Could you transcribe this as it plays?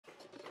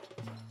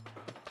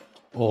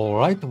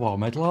Alright, well,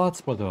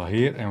 Metalads, PolyTovar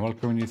here, and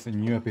welcome to this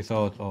new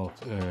episode of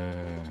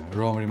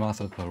Rome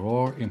Remastered Total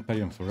War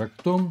Imperium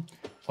Surrectum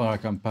on our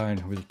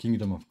campaign with the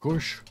Kingdom of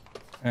Kush.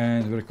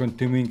 And we're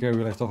continuing where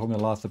we left off from the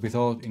last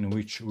episode, in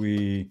which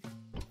we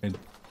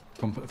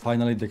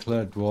finally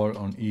declared war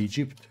on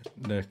Egypt,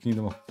 the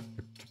Kingdom of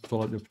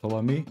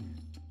Ptolemy,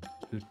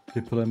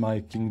 the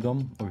Ptolemaic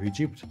Kingdom of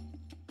Egypt,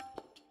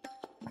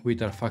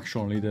 with our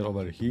faction leader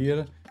over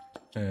here,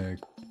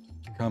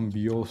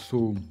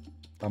 Cambiosu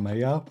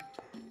Tameya.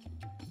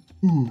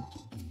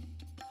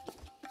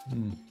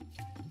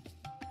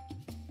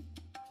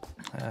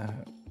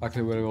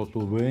 Actually, we're able to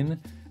win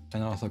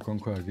and also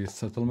conquer this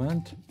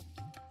settlement.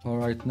 So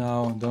right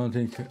now, don't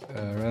think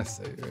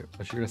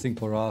resting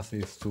for us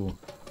is to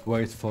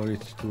wait for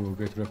it to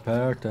get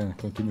repaired and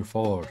continue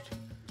forward.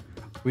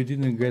 We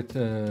didn't get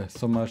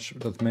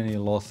that many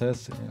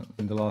losses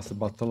in the last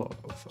battle,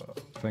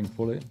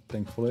 thankfully.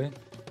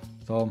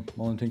 So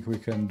only thing we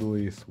can do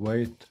is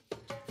wait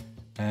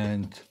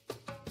and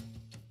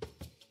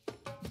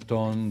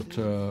don't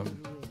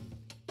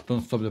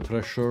stop the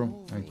pressure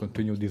and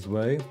continue this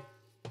way.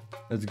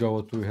 Let's go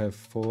what we have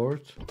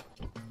forward.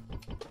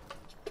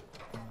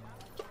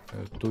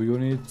 2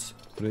 units,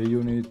 3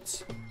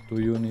 units, 2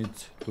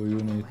 units, 2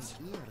 units.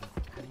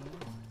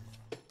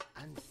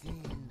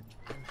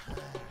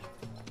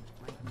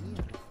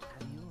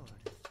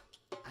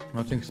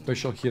 Nothing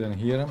special here and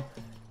here.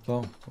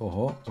 So,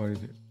 where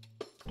is it?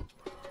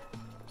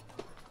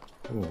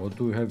 Oh, what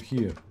do we have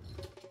here?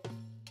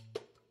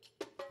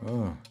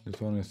 Oh,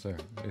 this one is a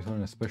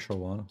special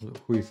one.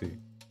 Who is he?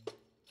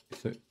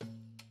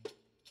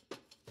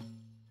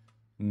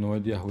 No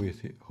idea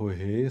who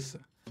he is,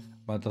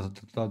 but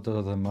that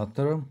doesn't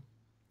matter.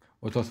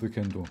 What else we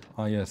can do?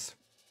 Ah, yes.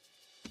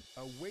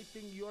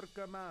 Awaiting your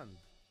command.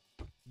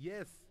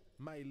 Yes,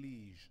 my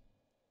liege.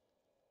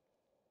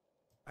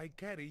 I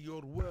carry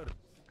your word.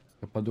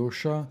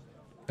 Cappadocia,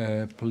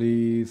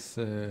 please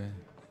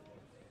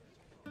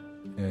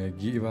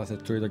give us a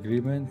trade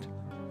agreement.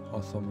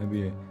 Also,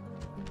 maybe.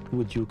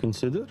 Would you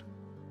consider?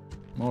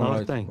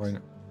 Alright, thanks.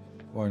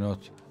 Why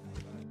not?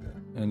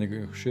 A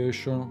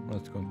negotiation.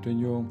 Let's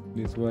continue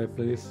this way,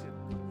 please.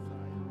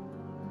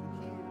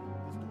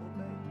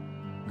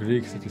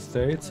 Greek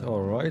city-states.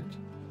 Alright.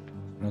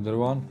 Another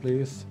one,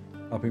 please.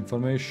 Up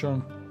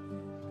information.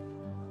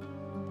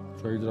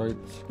 Trade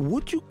rights.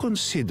 Would you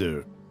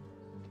consider?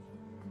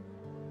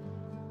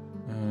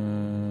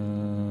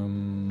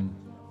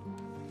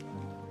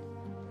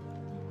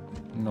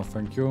 No,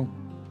 thank you.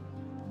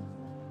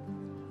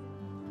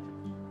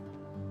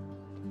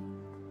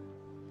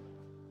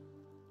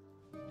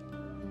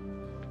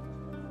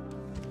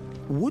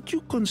 Would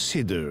you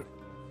consider?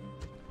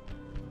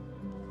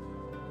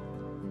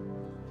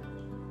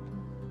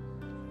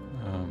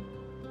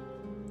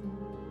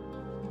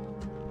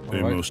 A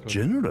most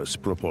generous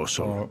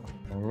proposal.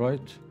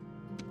 Alright.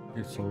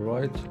 It's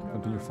alright.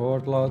 Continue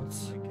forward,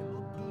 lads.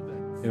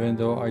 Even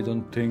though I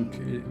don't think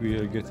we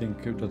are getting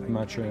that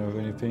much of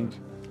anything.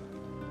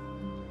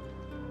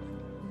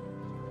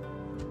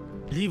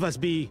 Leave us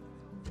be.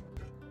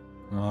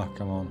 Ah,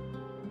 come on.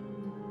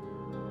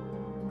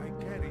 I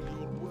carry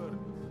your word.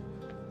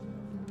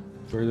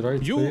 Trade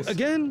rights, You please.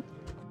 again?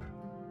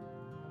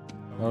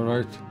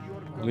 Alright.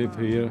 Leave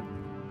here.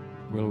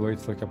 We'll wait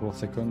for a couple of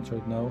seconds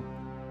right now.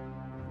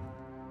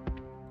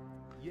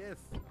 Yes,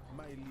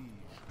 my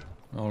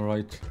liege.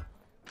 Alright.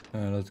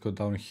 Let's go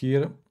down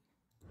here.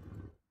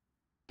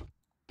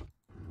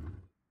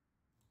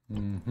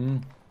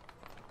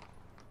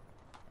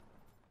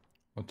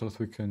 What else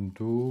we can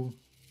do?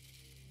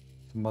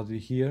 Somebody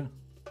here.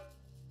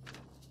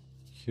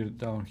 Here,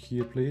 down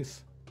here,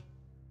 please.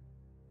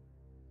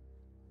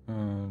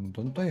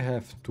 Don't I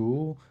have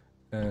 2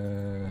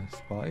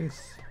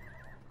 spies?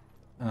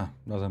 Ah,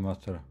 doesn't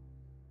matter.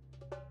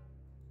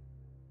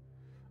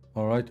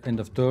 Alright, end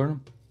of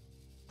turn.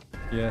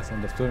 Yes,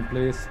 end of turn,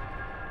 please.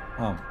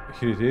 Ah,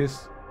 here it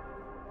is.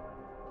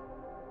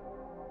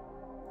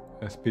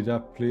 Speed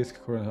up, please.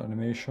 Current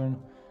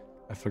animation.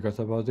 I forgot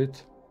about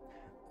it.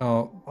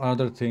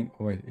 Another thing.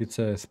 Wait, it's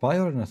a spy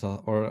or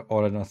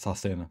an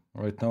assassin?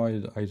 Right now,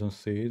 I don't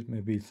see it.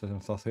 Maybe it's an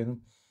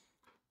assassin.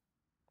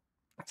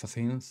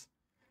 Assassins.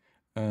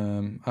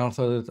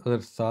 Also,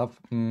 other stuff.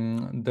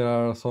 There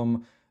are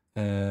some.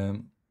 How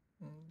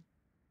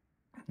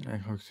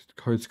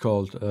it's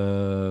called?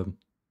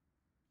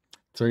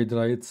 Trade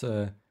rights.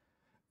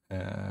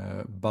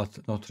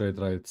 But not trade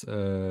rights.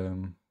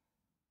 In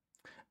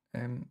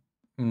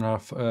our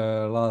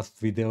last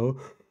video,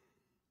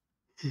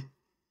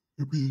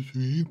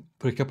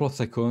 for a couple of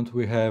seconds,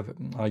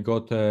 I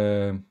got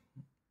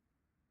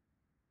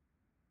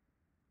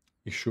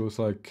issues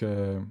like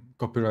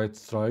copyright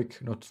strike,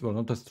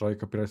 not a strike,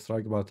 copyright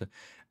strike, but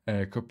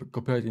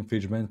copyright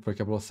infringement for a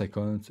couple of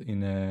seconds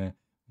in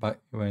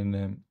when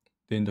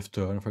the end of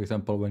turn. For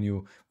example, when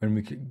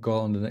we go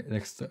on the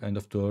next end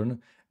of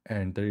turn,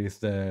 and there is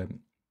the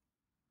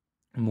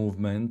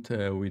movement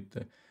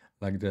with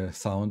like the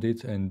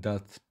sounded, and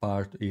that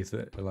part is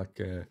like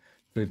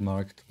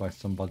trademarked by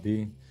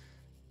somebody.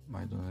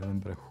 I don't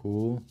remember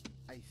who.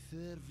 I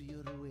serve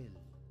your will.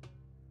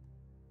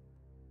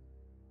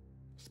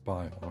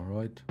 Spy,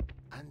 alright.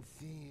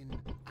 Unseen,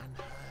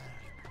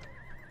 unheard.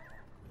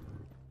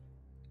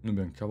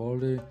 Nubian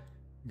Cavalry,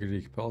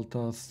 Greek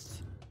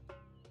Peltas,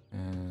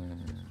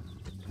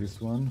 this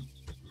one.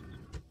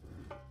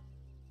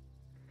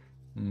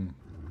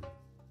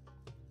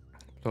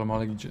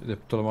 The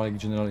Ptolemaic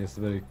general is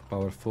very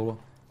powerful.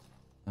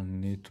 I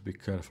need to be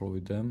careful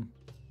with them.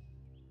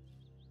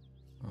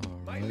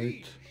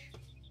 Alright.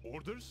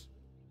 Orders?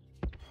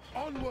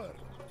 Onward!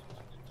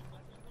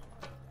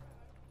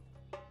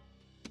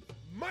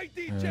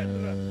 Mighty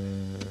general!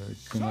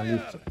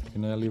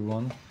 Can I leave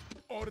one?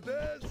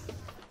 Orders!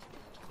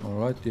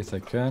 Alright, yes I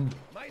can.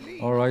 My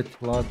liege!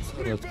 Alright, lads,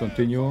 let's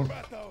continue.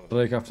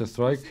 Strike after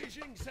strike.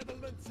 Besieging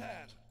settlements,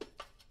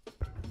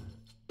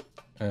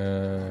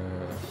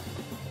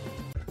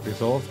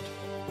 Resolved.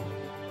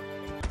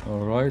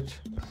 Alright.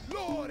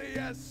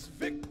 glorious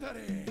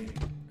victory!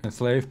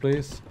 Enslave,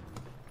 please.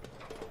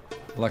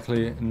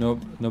 Luckily,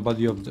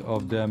 nobody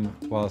of them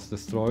was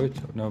destroyed.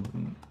 No,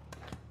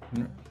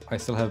 I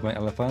still have my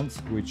elephants,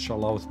 which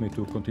allows me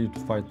to continue to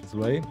fight this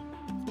way.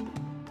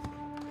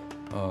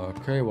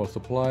 Okay, well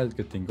supplied,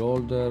 getting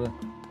older.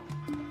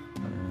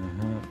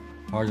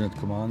 Argent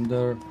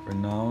commander,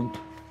 renowned,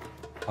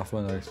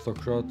 affluent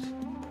aristocrat.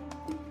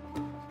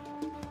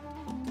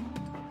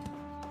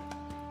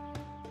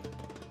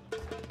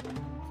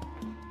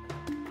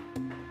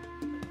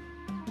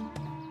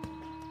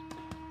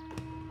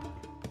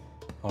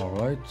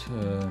 Alright,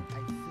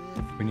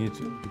 we need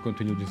to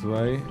continue this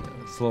way,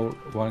 slow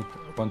one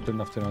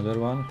turn after another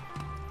one.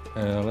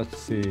 Let's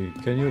see,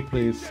 can you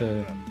please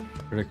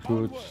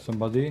recruit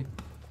somebody?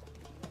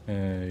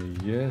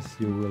 Yes,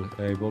 you will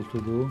be able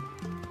to do,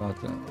 but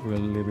we'll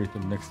leave it to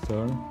next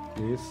turn,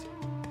 please.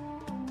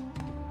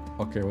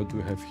 Okay, what do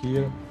we have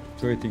here?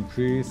 Trade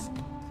increase,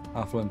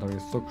 affluent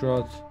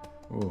aristocrat.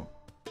 Oh.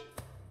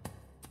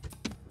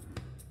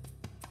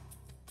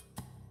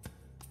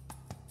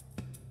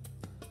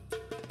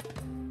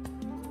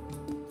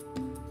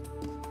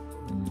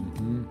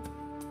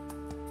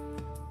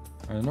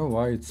 I don't know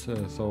why it's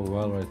so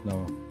well right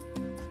now.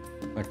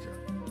 Like,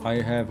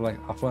 I have like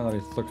affluent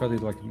aristocrat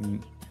is like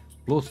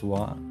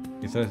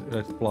 +1. It says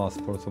it's plus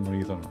for some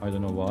reason. I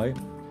don't know why.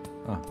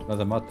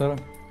 Doesn't matter.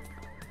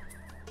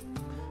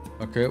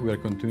 Okay, we are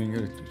continuing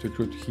to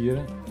recruit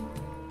here.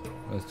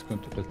 Let's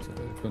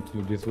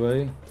continue this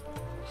way.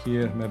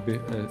 Here maybe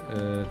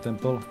a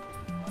temple.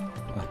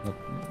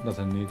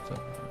 Doesn't need.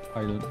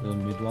 I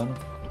don't need one.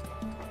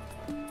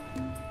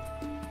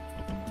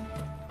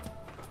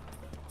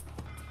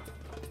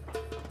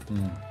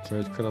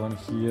 Trade caravan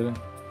here.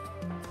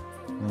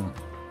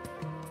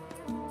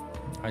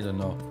 I don't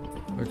know.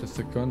 Wait a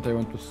second, I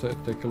want to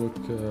take a look.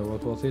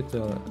 What was it?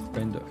 The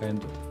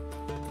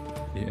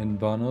end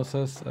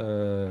bonuses.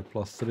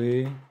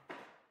 +3.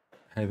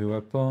 Heavy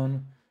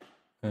weapon.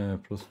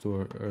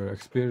 +2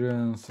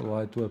 experience.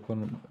 Light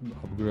weapon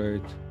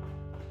upgrade.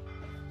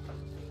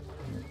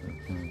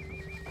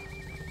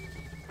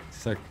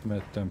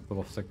 Sekhmet, Temple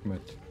of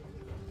Sekhmet.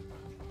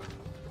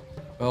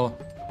 Well,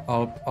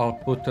 I'll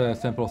put a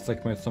Temple of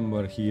Sekhmet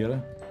somewhere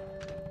here,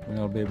 and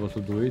I'll be able to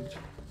do it.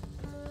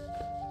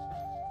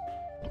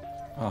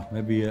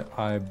 Maybe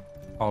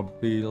I'll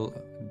build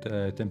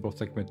the Temple of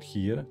Sekhmet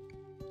here.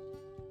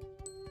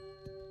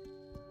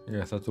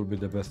 Yes, that will be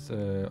the best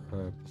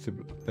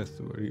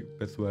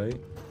best way.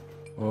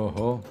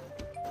 Oh.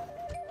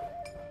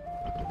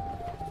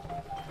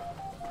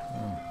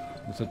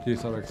 The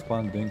cities are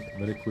expanding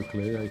very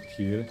quickly right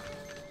here.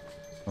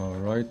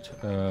 Alright,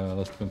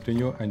 let's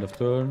continue. End of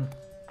turn.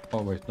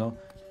 Oh wait, no,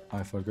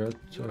 I forgot.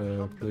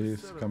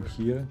 Please come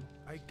here.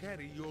 I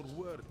carry your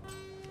word.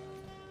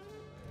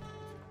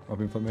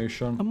 Of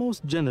information A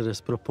most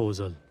generous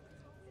proposal.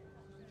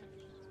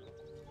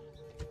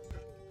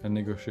 and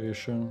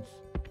negotiations.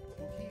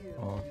 Here,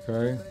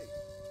 Okay.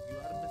 you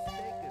are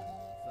mistaken,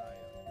 sire.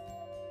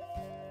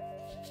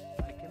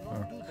 I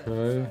cannot do that,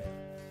 Okay. sire.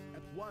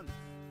 At once.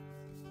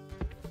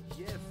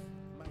 Yes,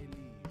 my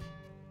liege.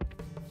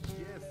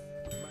 Yes,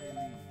 my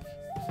liege.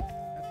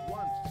 At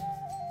once.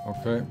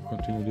 Okay,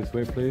 continue this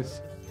way, please.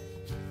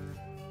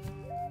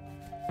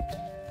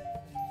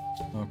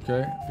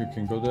 Okay, you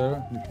can go there.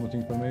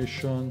 Diplomatic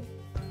information.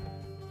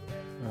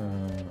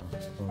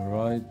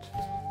 Alright.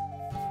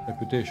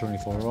 Reputation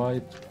is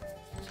alright.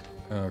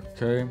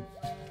 Okay.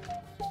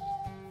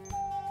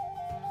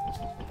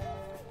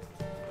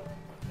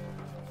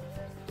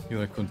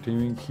 You are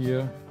continuing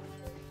here.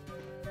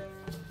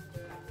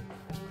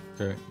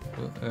 Okay.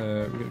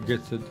 We'll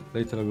get it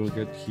later. We'll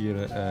get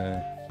here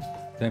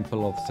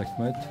Temple of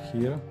Sekhmet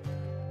here.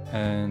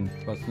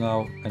 But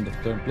now end of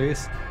turn,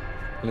 please.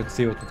 Let's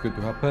see what is going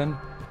to happen.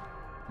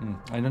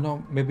 I don't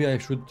know. Maybe I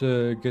should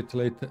get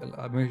later.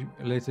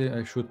 Later,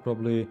 I should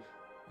probably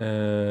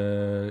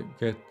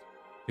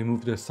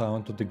remove the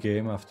sound of the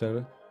game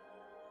after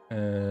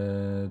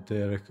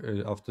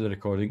after the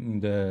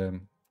recording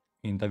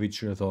in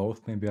DaVinci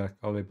Resolve. Maybe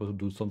I'll be able to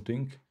do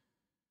something.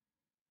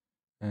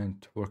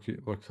 and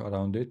work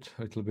around it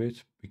a little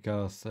bit,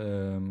 because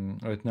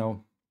right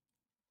now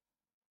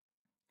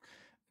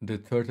the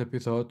third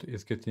episode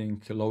is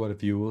getting lower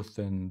views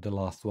than the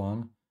last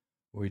one,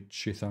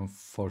 which is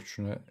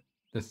unfortunate.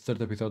 The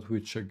third episode,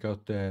 which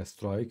got the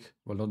strike,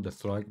 well, not the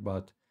strike,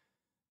 but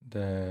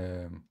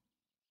the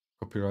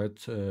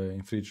copyright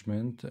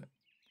infringement,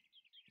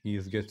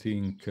 is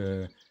getting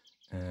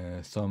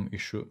some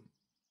issue.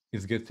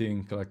 Is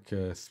getting like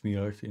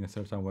smeared in a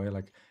certain way,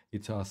 like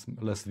it has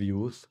less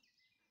views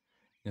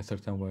in a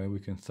certain way. We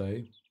can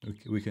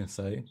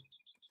say,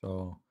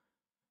 so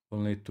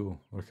we'll need to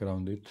work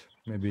around it.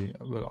 Maybe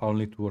I'll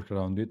need to work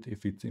around it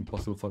if it's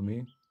impossible for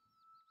me.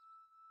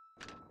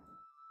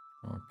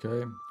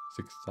 Okay,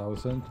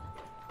 6,000.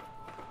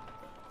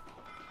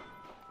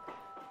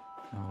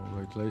 I'll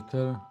wait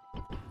later.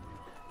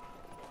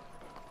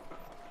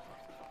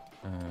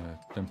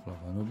 Temple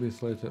of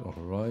Anubis later,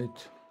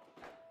 alright.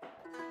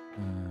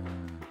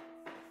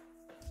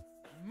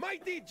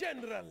 Mighty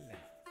General!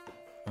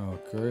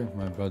 Okay,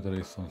 my brother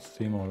is on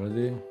Steam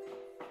already.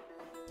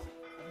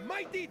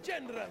 Mighty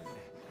General!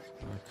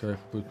 Okay,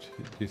 put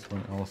this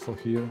one also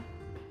here.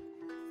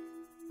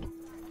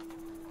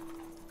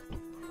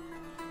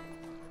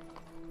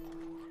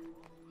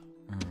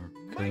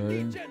 Mighty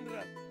Okay,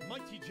 General!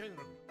 Mighty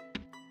General!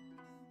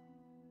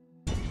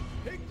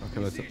 okay,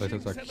 let's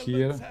attack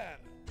here.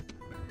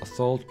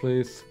 Assault,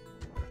 please.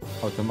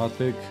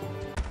 Automatic.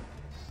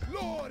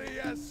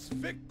 Glorious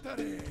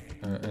victory!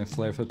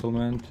 Enslave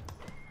settlement.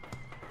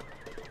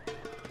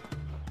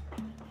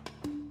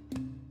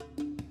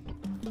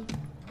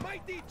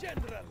 Mighty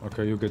General!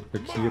 Okay, you get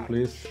back here,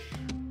 please.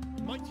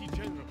 Mighty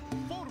General,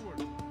 forward!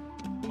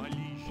 My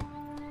liege.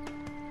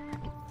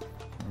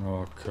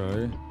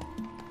 Okay.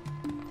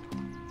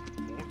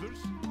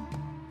 Orders?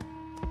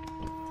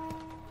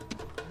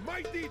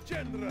 Mighty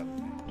General!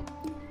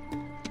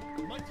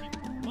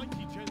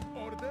 Mighty General.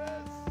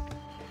 Orders?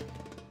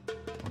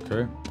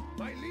 Okay,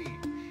 My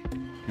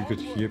liege. you get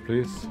here,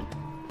 please.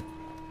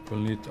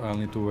 I'll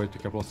need to wait a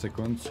couple of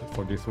seconds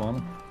for this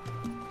one.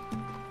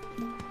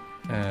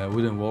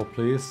 Wooden wall,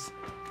 please.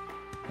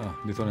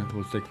 This one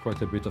will take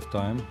quite a bit of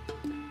time.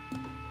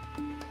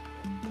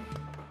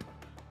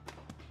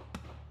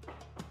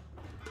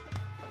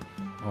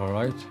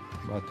 Alright,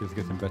 but it's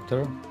getting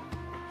better.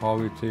 How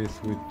it is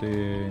with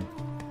the...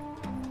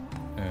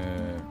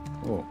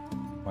 oh,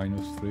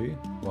 -3.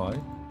 Why?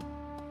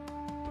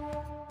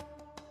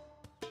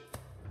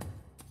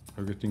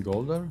 Are you getting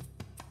older?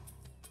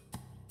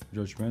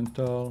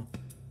 Judgmental.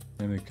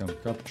 Enemy camp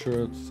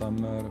captured.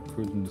 Summer.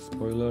 Prudent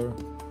spoiler.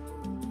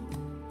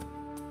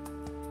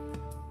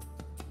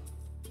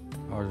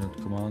 Argent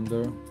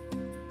commander.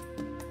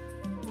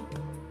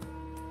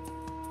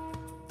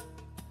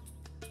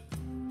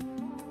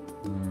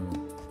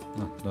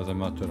 No, doesn't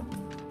matter.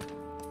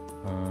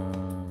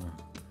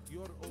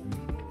 Your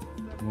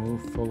order.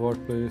 Move forward,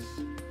 please.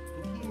 To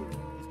hear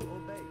is to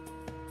obey.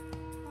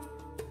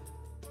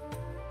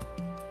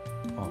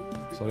 Oh,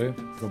 sorry.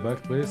 Go back,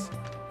 please.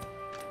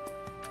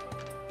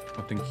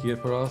 Nothing here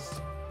for us.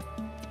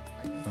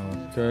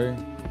 Okay.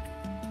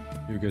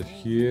 You get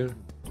here.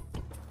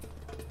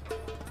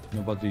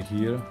 Nobody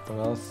here for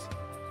us.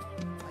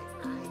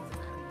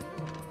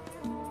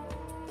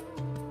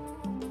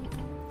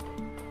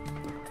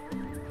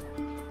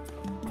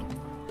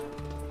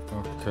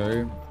 Okay.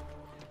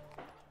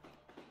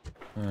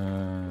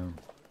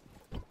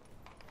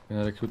 Can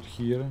I recruit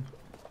here?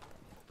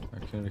 I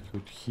can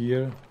recruit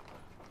here.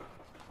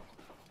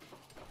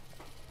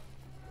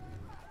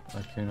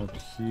 I cannot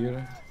here.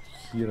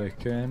 Here I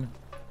can.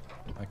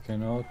 I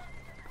cannot.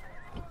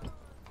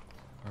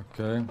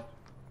 Okay.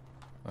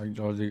 I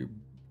already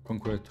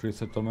conquered 3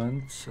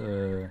 settlements.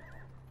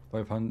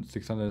 500,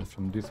 600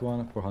 from this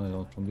one,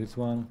 400 from this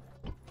one,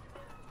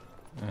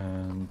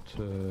 and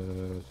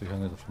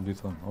 300 from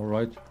this one.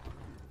 Alright.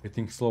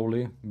 Getting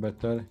slowly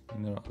better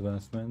in our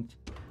advancement.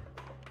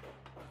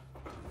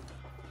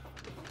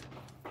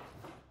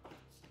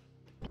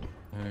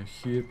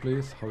 Here,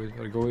 please. How is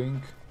it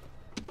going?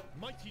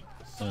 Mighty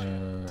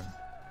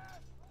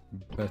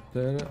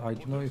Better. I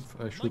don't know if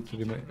I should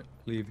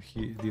leave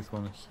this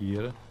one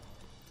here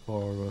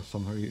for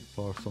something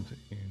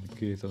in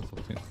case of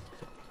something,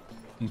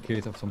 in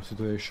case of some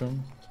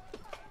situation.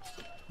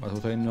 But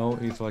what I know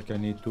is like I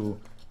need to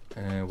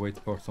wait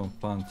for some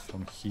funds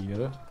from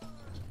here.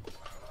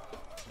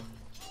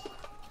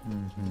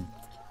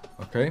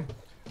 Okay,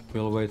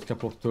 we'll wait a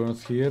couple of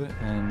turns here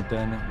and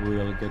then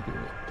we'll get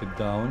it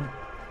down.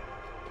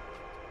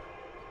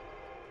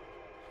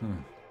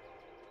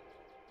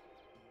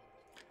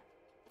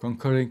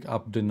 Conquering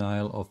up the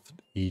Nile of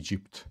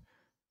Egypt.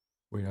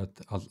 We're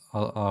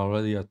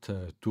already at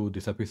 2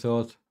 this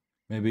episode.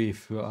 Maybe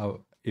if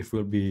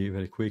we'll be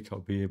very quick,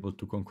 I'll be able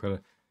to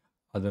conquer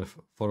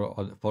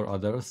for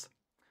others.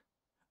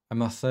 I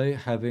must say,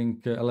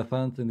 having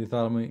elephant in this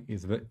army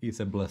is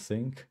a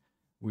blessing,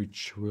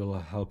 which will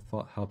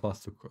help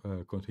us to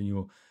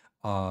continue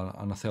our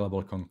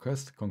unassailable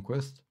conquest.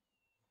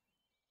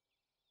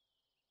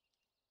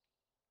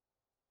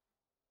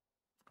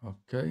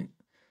 Okay,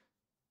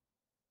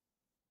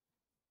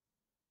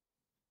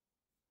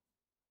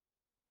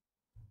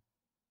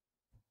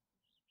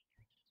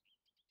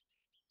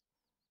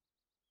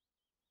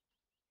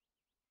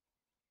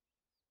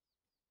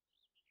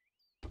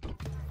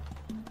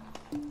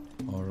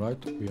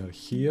 Alright, we are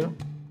here.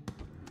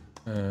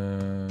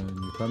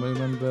 New family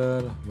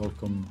member,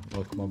 welcome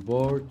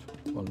aboard.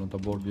 Well, not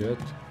aboard yet.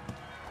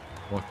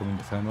 Welcome in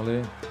the family,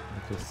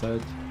 like I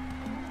said.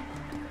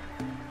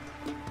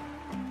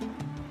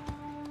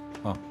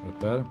 Ah,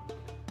 repair.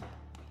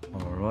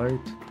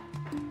 Alright.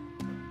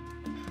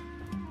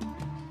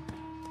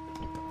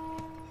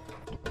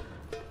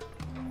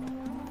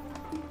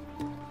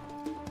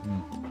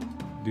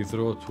 These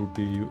roads will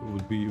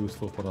be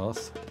useful for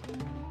us,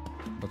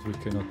 but we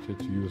cannot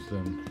yet use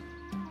them.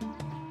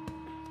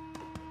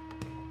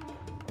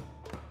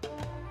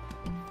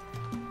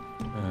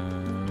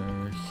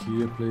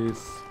 Here,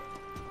 please.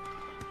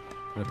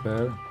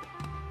 Repair.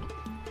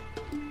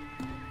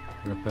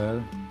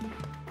 Repair.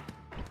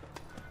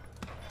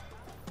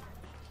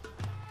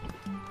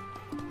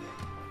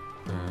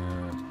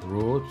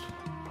 Road.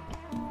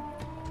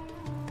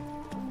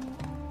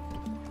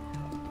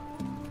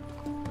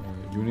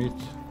 Unit.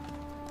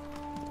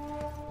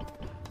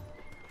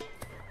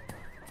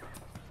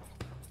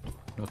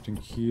 Nothing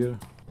here.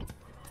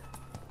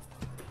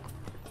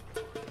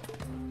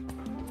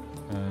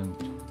 And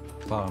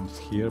farms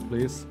here,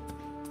 please.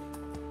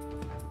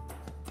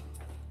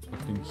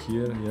 Nothing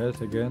here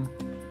yet again.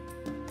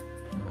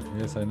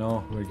 Yes, I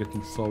know, we're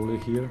getting slowly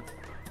here.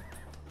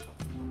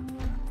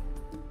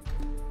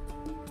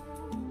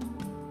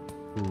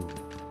 Ooh.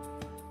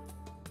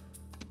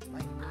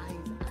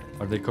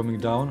 Are they coming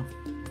down?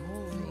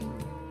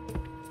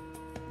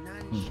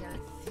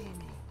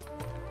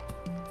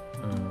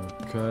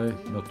 Okay,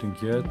 nothing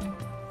yet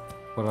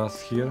for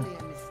us here.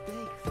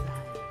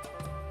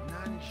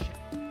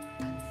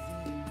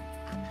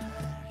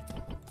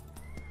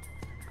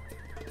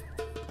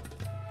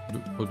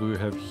 What do we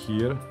have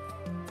here?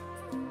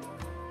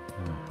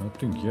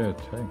 Nothing yet.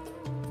 Hey,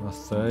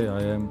 must say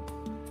I am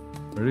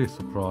really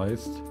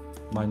surprised.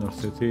 Minor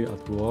city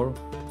at war.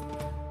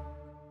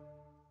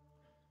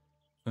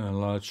 A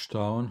large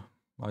town.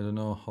 I don't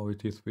know how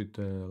it is with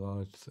a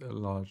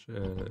large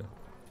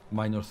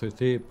minor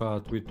city,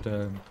 but with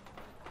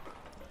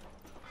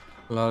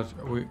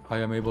I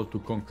am able to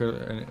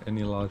conquer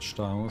any large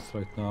towns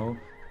right now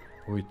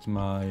with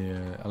my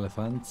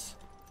elephants.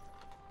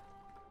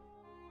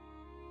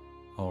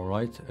 All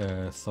right,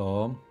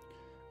 so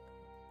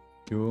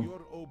you.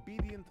 Your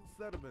obedient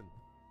servant.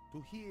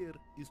 To hear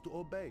is to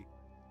obey.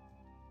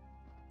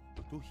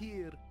 To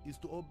hear is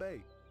to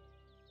obey.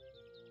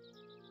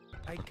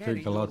 I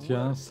carry your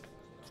Galatians,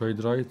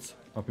 trade rights,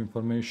 map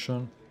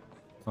information,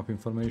 map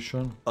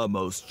information. A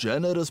most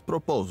generous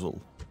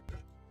proposal.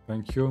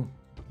 Thank you.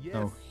 Yes,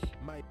 Now,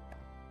 my.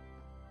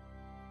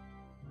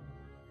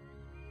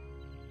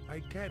 I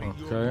carry your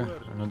okay,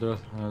 word.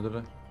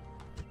 another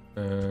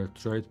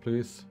trade,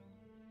 please.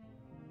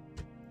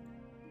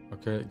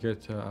 Okay,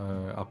 get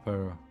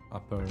upper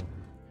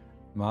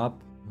map.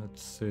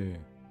 Let's see.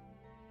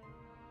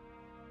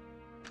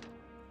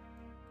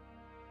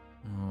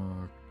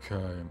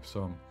 Okay,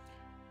 so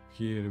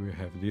here we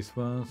have these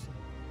ones.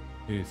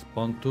 Here is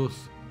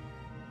Pontus.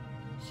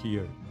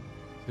 Here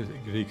is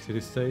Greek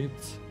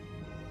city-states.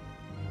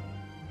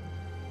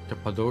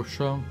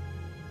 Cappadocia.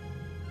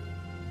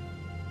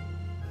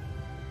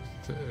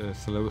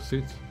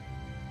 Seleucid.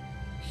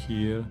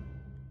 Here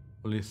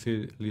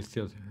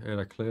Lyciad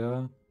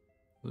Heraclea.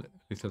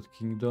 Lyciad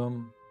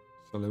Kingdom.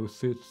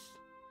 Seleucids.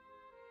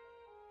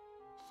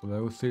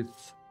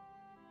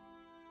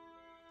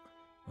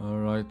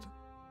 Alright.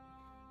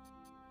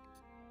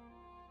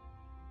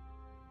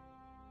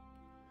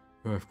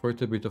 We have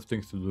quite a bit of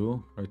things to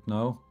do right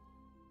now.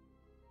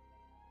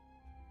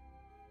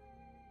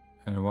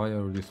 And why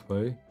are we this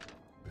way?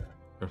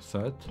 You're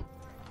sad?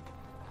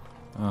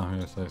 Ah,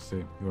 yes, I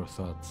see. You're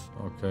sad.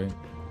 Okay.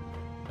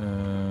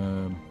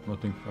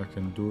 Nothing I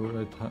can do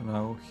right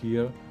now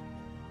here.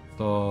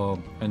 So,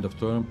 end of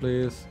turn,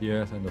 please.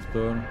 Yes, end of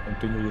turn.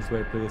 Continue this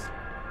way, please.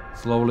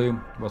 Slowly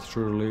but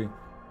surely,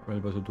 we're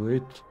able to do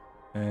it.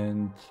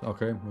 And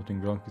okay,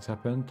 nothing wrong has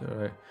happened.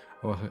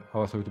 I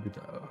was a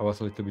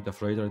little bit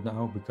afraid right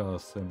now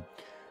because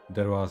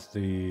there was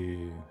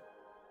the.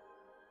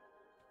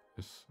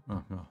 Yes,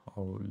 no, I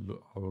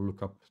will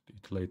look up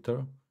it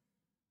later.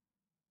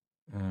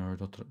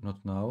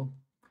 Not now.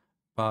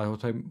 But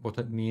what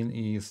I mean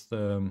is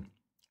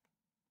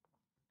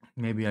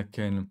maybe I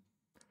can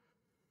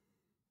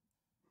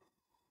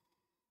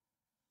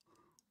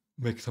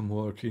make some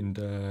work in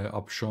the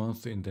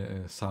options in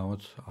the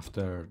sound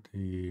after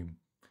the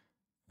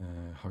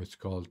how it's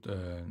called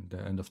the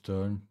end of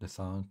turn. The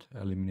sound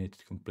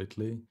eliminated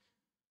completely.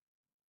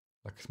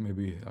 Like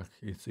maybe like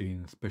it's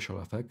in special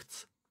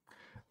effects.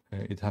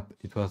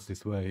 It was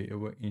this way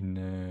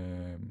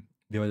in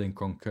Divide and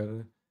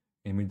Conquer.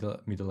 In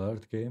Middle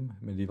Earth game,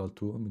 Medieval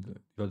 2,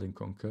 Divide and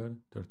Conquer,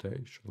 Third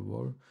Age, Total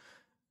War,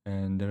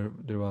 and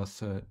there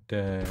was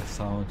the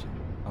sound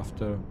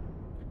after.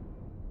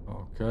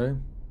 Okay,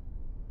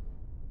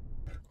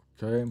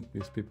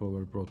 these people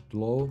were brought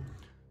low.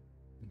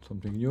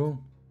 Something new.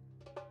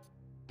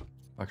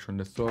 Action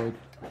destroyed.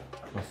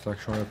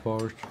 Construction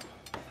report.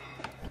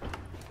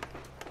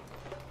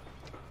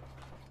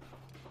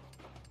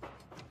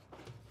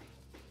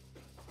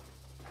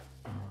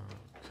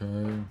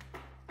 Okay.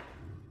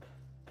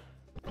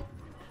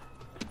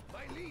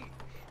 My liege.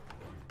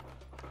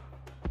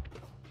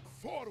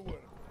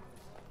 Forward.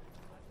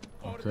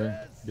 Okay,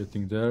 Orders.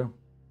 getting there.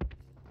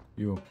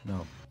 You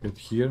now get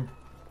here.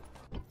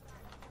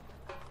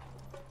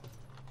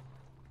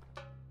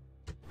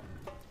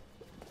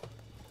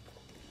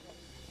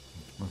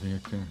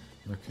 Nothing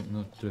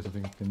not there's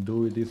nothing I can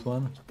do with this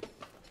one.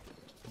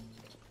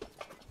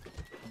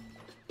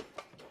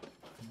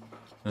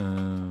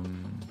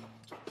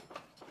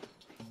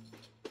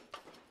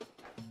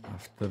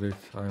 After it,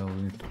 I'll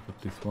need to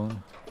put this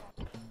one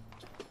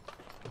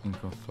in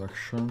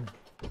construction.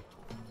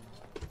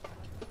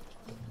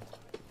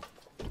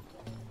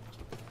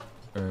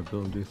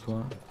 Build this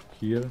one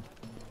here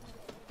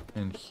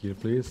and here,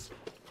 please.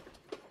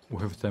 We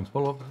have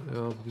temple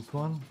of this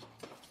one.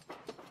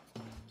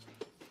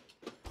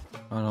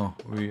 Oh no,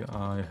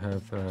 I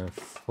have a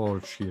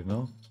forge here,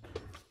 no?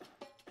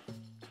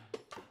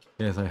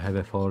 Yes, I have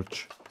a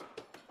forge.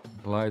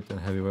 Light and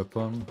heavy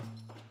weapon.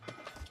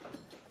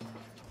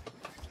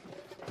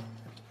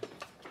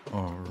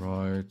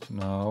 Alright,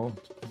 now.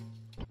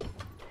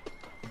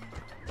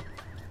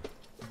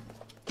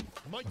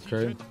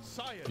 Okay,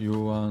 you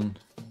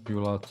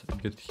lot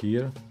get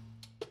here.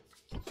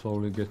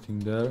 Slowly getting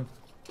there.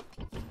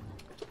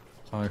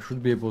 I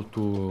should be able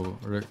to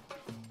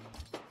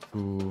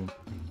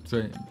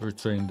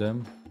retrain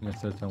them in a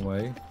certain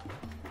way.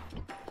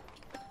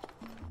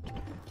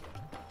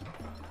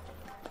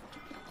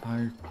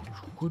 I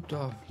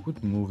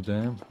could move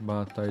them,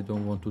 but I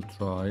don't want to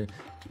try.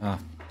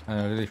 I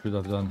really should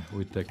have done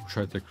with the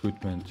Kushite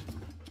recruitment.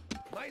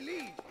 My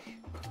liege.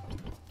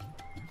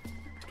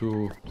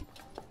 2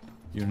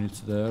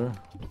 units there.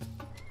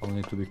 I'll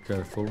need to be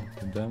careful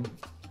with them.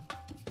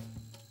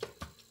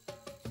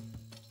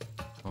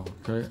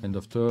 Okay, end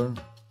of turn.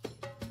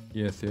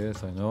 Yes,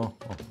 I know.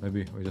 Oh,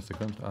 maybe wait a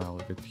second. I'll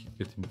get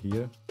in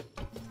here.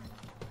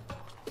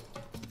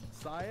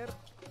 Sire,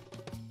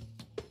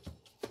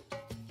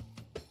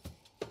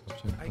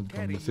 I From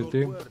carry the city.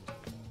 your word.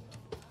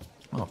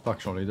 Oh,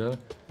 faction leader.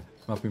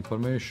 Map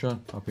information,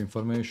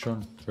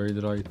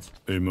 trade rights,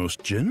 A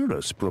most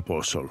generous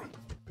proposal.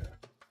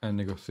 and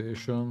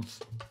negotiations.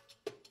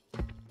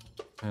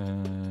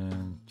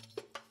 And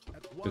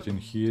At get once. in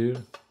here.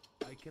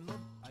 I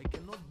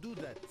cannot do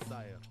that,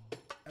 sire.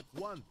 At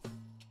once.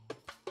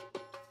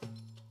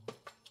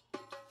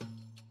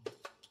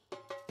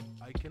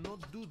 I cannot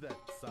do that,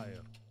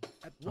 sire.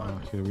 At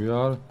once. Here we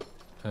are.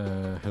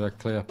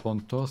 Heraclea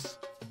Pontos.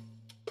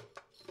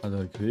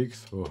 Other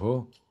Greeks.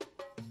 Oh.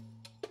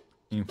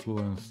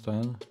 Influence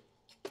 10.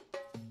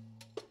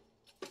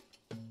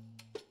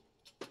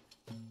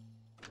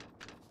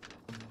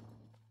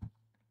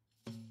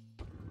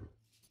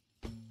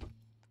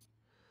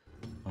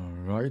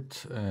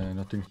 Alright,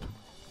 nothing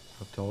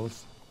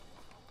else.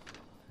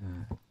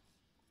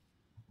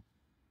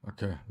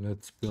 Okay,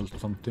 let's build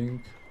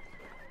something.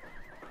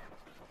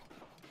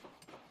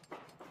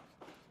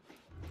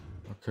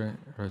 Okay,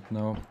 right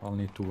now I'll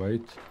need to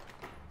wait.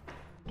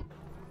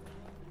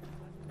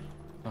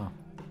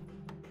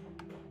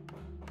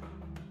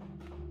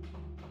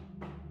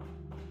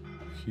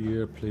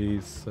 Here,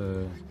 please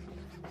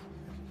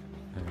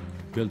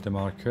build the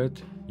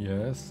market.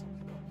 Yes.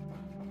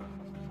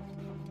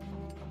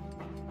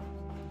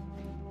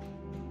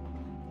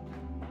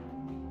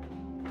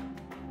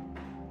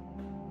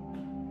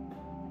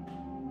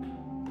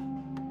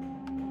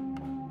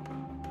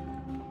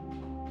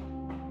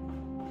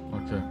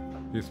 Okay,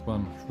 this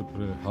one should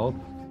really help.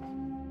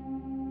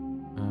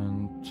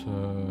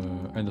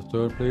 And the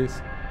third,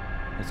 please.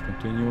 Let's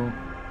continue.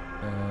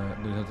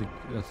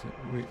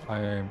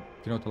 I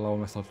cannot allow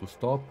myself to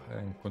stop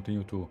and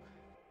continue to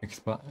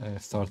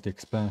start the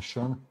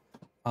expansion.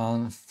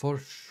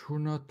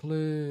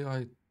 Unfortunately,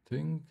 I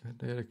think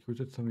they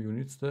recruited some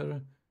units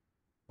there.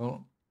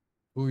 Well,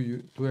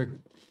 two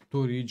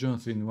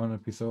regions in one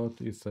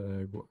episode is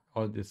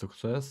already a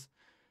success.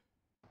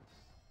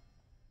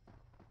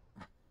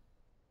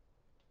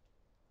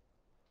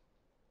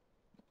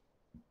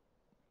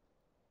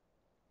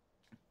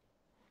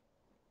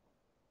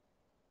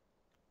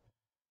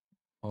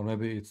 Or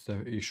maybe it's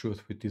the issues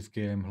with this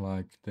game,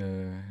 like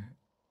the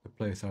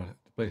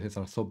places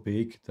are so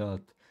big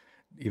that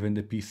even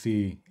the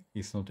PC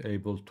is not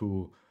able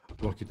to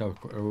work it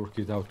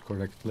out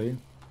correctly.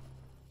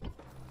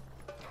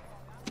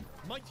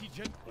 Mighty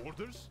Gen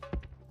orders.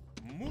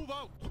 Move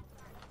out.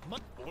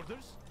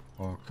 Orders.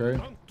 Okay,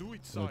 Can't do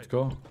it, sire. let's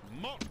go.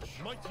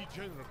 March, mighty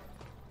general.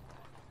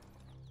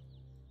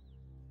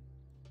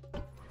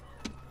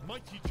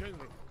 Mighty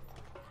general.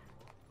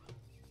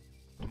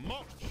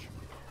 March,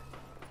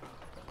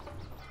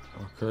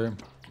 Okay,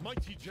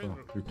 mighty so general.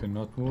 you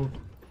cannot move.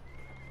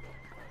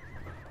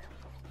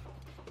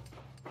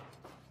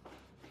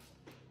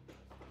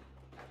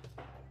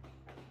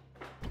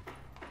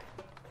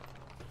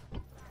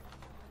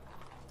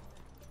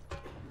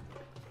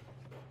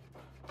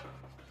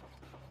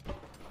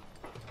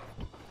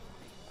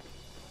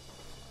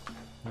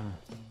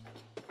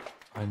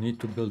 I need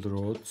to build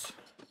roads.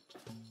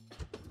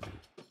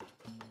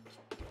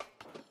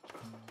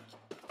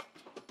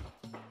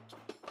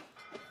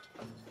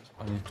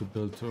 I need to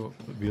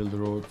build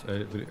roads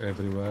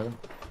everywhere.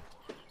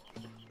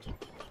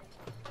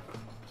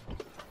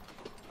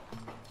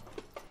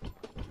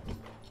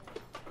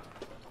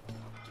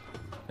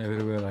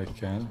 Everywhere I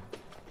can.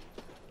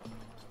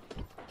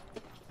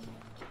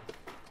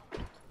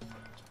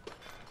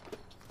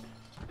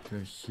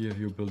 Okay, here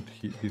you build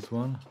this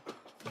one.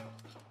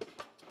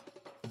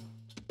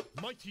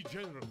 Mighty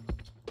General.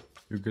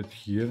 You get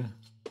here.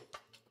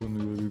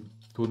 Soon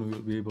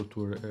we'll be able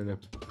to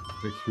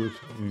recruit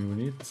new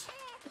units.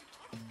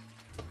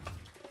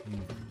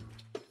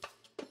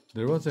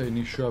 There was an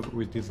issue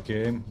with this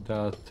game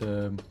that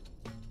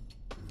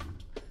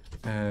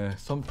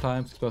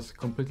sometimes it was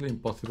completely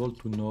impossible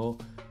to know.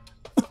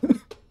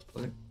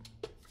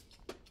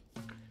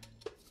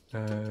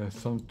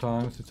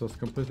 Sometimes it was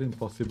completely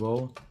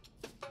impossible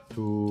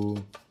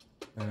to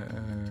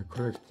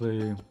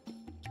correctly,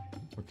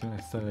 what can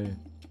I say?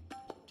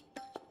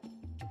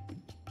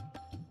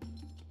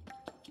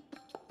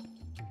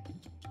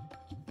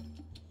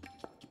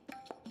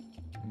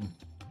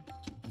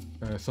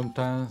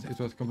 Sometimes it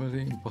was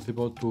completely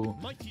impossible to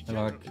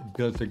like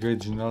build a great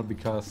general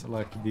because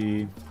like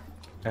the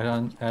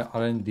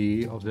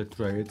R&D of the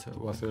trade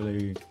was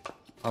really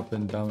up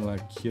and down,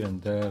 like here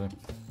and there.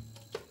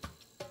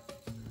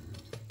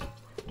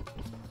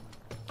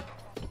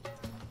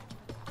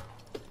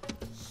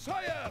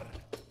 Sire!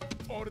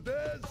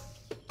 Orders!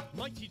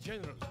 Mighty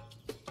General.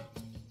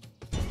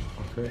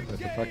 Okay,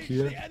 let's attack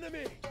here.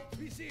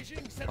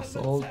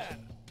 Assault.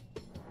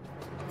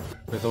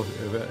 Without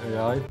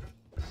AI.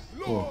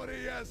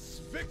 Glorious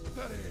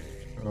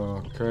victory!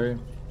 Okay.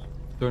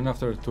 Turn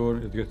after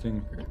turn is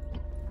getting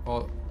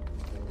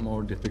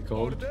more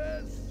difficult.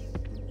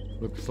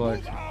 Looks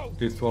like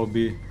this will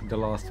be the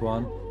last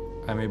one.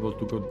 I'm able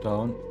to go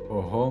down.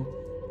 Oh,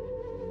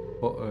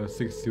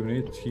 6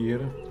 units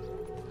here.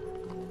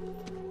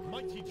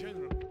 Mighty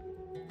General.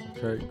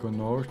 Okay, go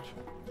north.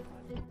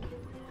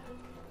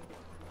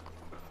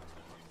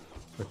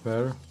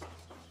 Prepare.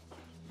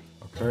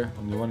 Okay,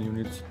 only 1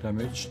 unit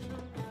damaged.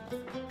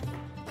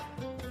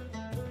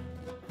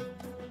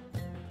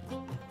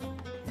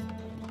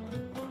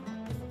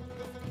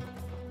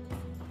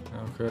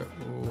 Okay,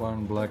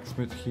 1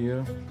 blacksmith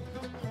here.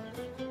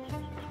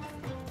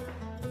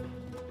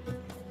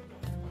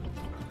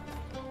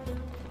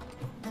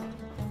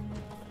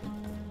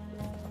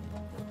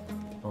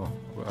 Oh,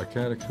 I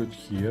can recruit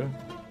here.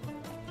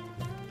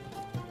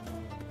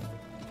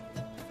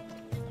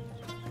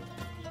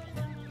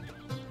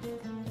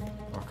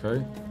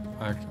 Okay,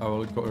 I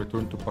will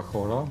return to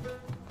Pachora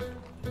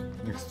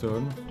next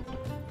turn.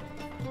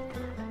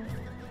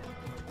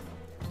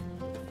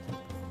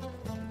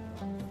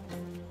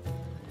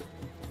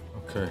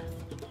 Okay,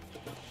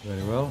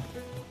 very well.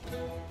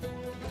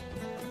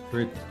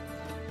 Trait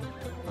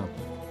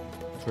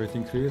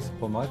increase,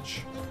 how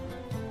much?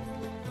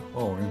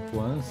 Oh,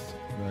 influence,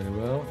 very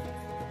well.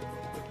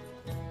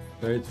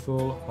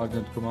 Faithful,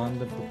 Ardent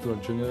Commander, Popular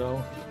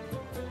General,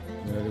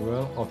 very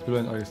well.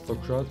 Opulent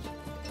Aristocrat.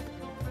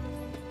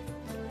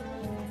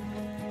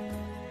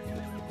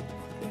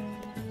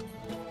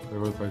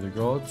 Rewarded by the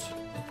gods.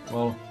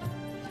 Well,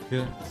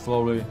 here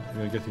slowly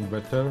we are getting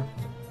better.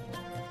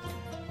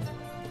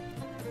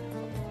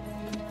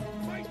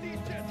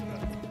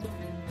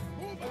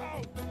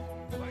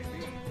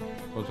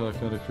 Also I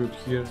can recruit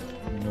here,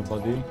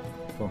 nobody,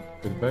 so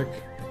get back.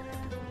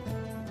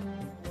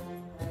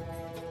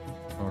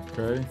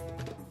 Okay.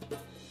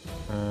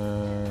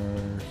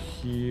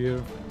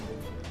 Here,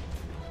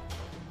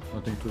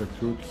 nothing to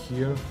recruit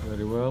here,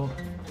 very well.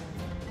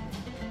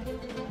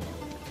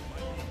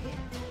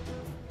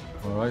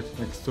 Alright,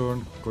 next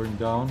turn, going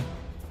down.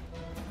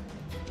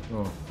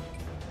 Oh.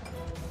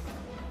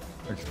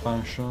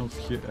 Expansions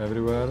here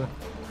everywhere.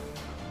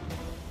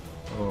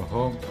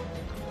 Oh,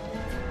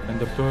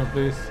 end of turn,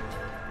 please.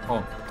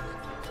 Oh,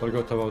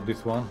 forgot about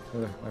this one.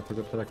 I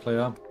forgot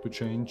Heraclea to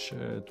change,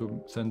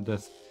 to send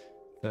this,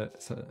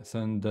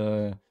 send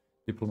the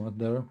diplomat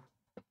there.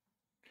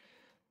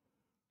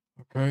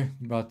 Okay,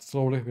 but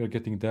slowly we are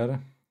getting there.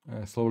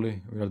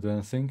 Slowly we are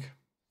advancing.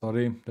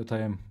 Sorry that I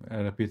am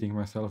repeating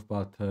myself,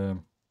 but it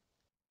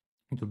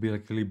would be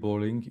like really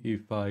boring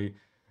if I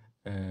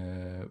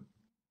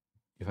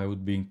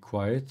would be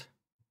quiet.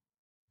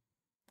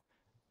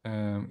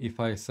 If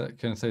I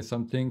can say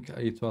something,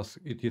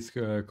 it is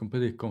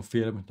completely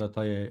confirmed that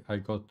I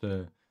got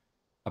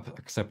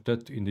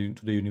accepted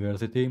into the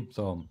university.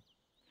 So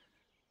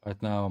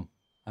right now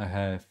I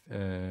have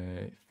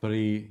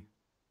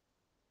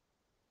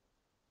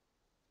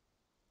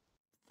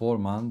 4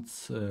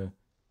 months,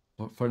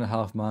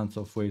 4.5 months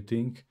of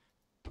waiting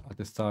at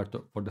the start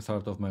for the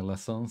start of my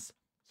lessons.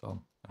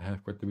 So I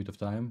have quite a bit of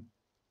time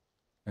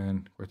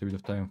and quite a bit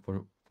of time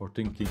for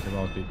thinking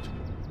about it.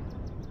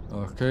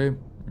 Okay,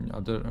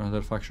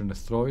 another faction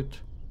destroyed.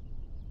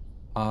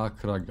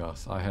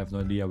 Kragas. I have no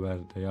idea where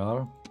they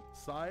are.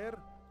 Sire,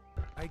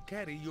 I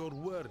carry your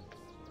word.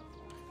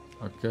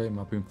 Okay,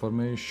 map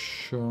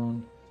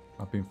information,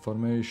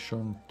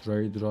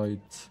 trade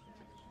rights,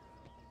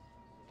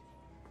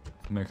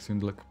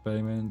 maximum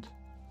payment.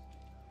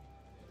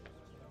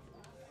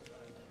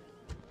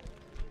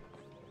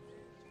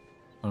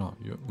 Oh no,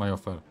 my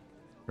offer.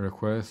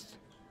 Request.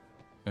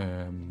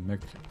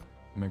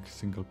 Make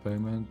single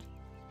payment.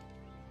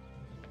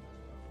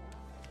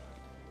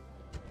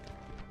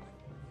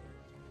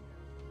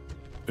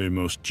 A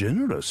most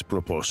generous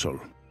proposal.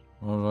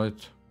 All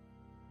right.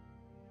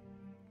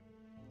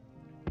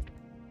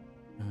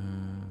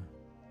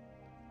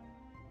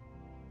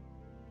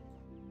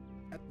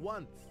 At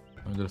once.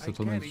 There's I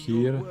settlement carry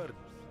your here. words.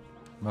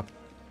 Map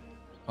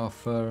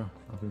offer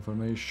of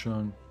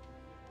information.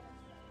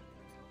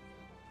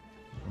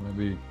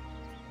 Maybe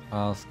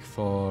ask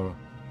for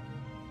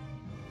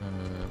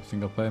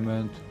single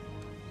payment.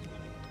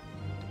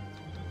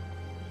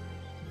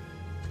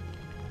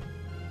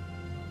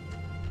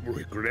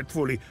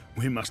 Regretfully,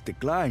 we must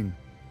decline.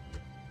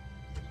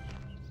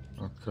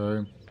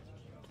 Okay.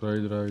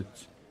 Trade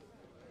rights.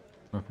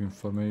 Map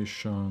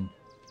information.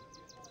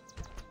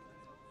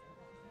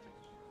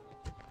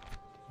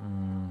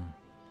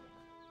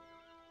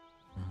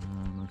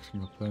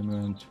 Maximum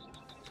payment.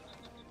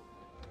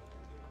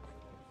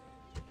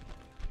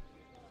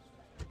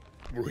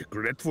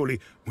 Regretfully,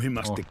 we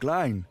must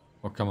decline.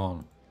 Oh, come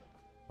on.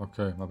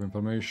 Okay, map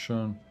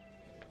information.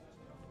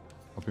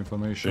 Map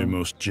information. A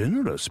most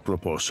generous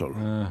proposal.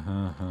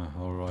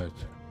 All right.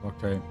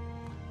 Okay.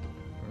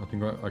 I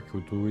think I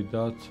could do with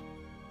that.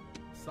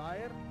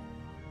 Sire,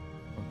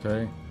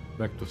 Okay.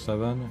 Back to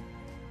 7.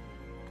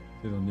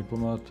 Syrian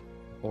diplomat.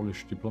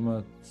 Polish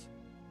diplomat.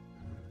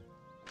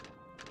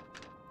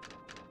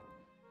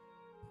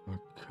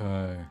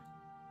 Okay.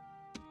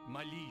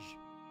 Malij.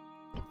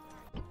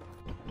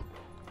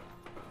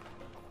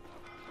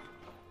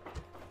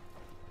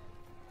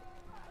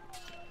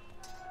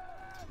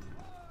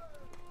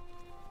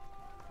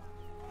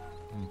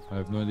 I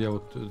have no idea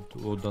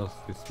what does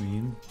this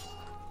mean.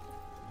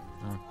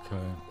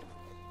 Okay.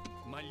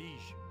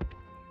 Malij.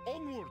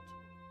 Onward.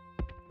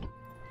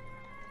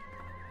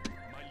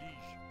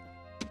 Malij.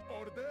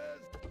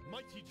 orders,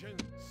 Mighty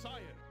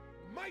sire.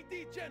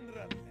 mighty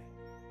general.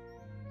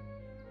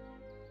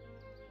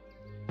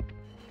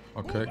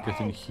 Okay, get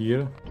in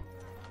here.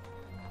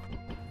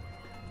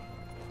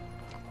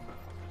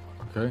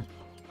 Okay,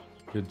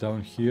 get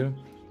down here.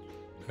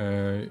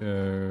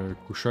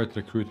 Kushite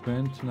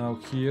recruitment now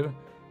here.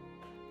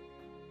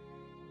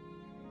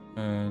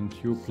 And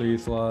you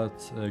please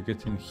lads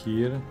get in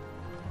here.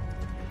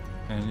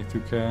 And if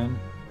you can.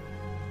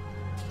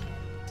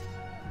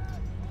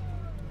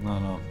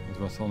 No, it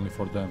was only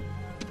for them.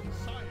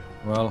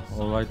 Well,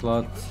 alright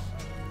lads.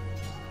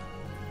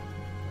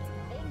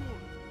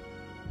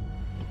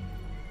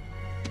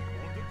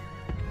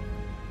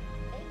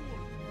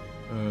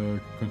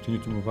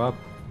 Continue to move up.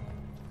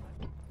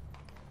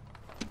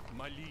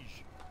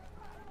 Malij.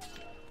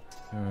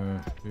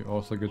 You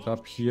also get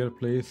up here,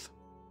 please.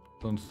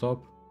 Don't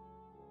stop.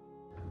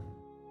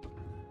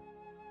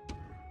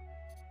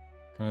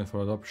 Candidate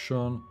for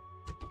adoption.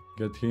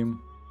 Get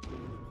him.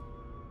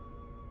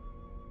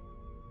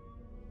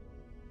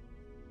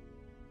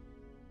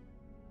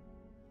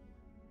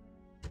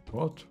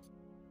 What?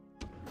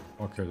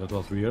 Okay, that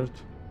was weird.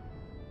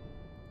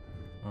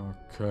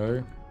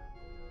 Okay.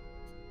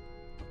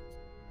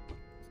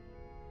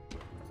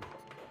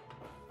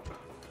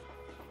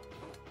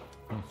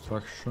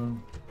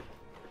 Construction.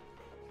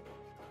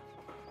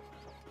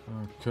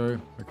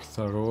 Okay,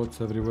 extra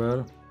roads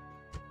everywhere.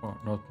 Oh,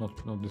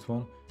 not this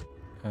one.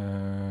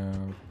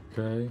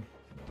 Okay.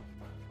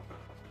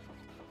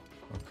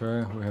 Okay,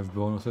 we have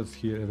bonuses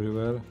here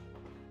everywhere.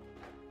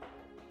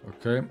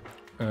 Okay.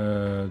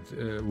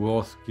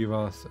 Wars give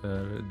us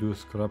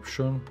reduced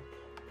corruption.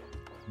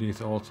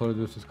 This also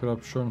reduces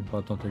corruption,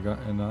 but not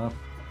enough.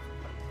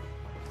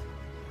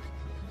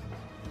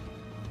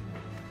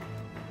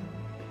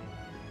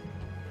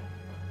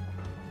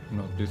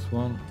 Not this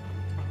one.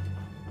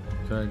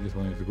 Okay, this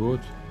one is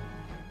good.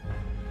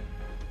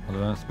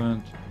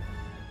 Advancement.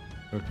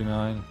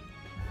 39.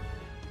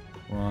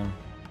 1.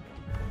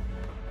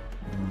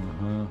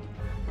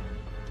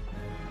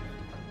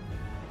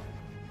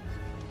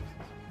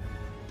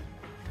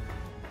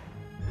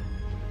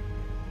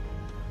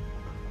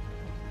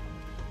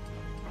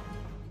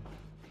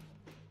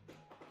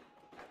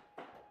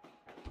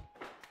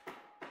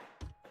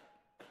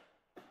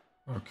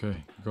 Okay,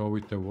 go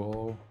with the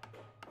wall.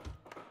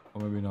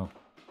 Or maybe no.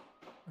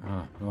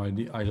 No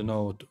idea. I don't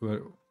know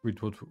where with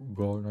what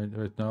go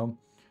right now.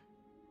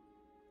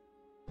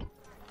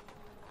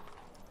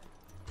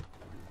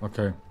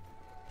 Okay.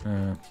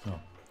 No.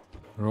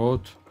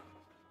 Road.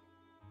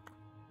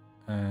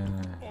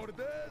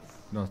 Orders.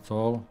 That's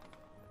all.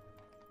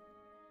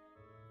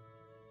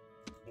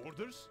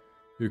 Orders.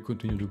 You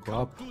continue to go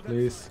up,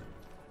 please.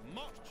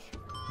 March.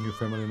 New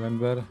family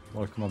member,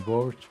 welcome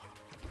aboard.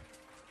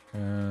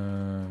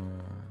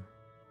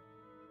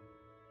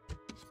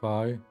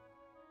 Spy.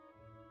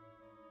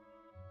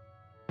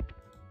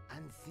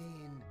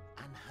 Unseen,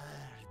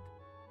 unheard.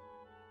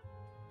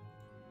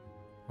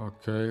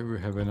 Okay, we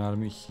have an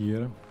army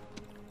here.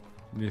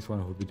 This one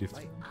will be My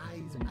different.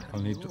 eyes I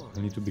are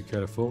need to be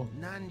careful,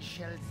 None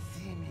shall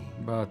see me.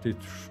 but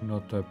it's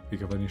not a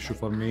big of an issue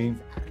for me. Eyes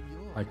are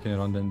yours. I can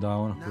run them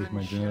down with my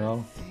None shall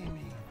general. see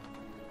me.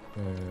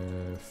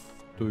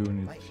 2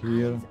 My units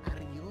here. eyes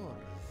are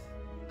yours,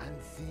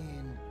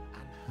 unseen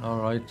and heard.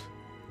 Alright.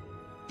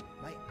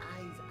 My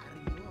eyes are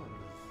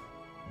yours.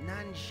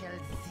 None shall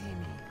see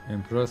me.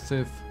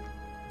 Impressive.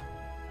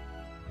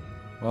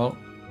 Well,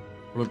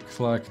 looks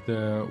like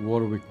the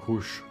war with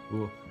Kush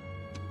will,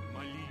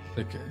 My liege.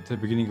 like, the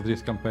beginning of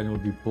this campaign will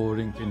be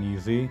boring and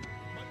easy,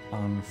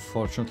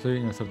 unfortunately,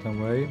 in a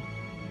certain way.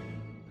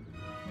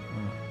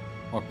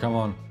 Oh, come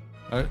on.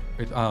 I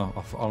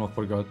almost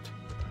forgot.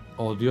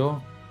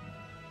 Audio.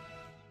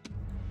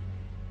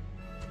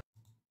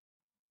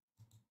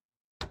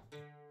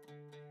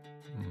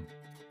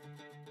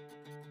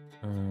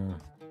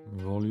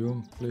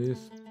 Volume,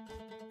 please.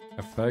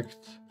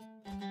 Effects.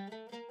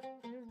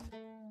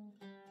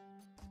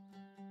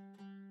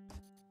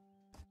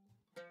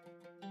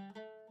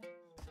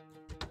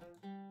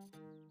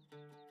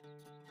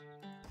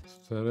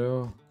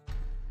 Stereo.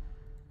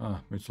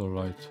 It's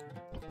alright.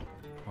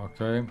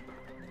 Okay.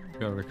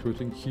 We are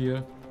recruiting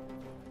here.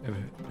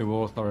 The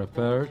walls are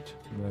repaired.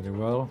 Very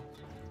well.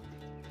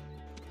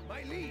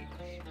 My liege.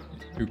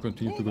 You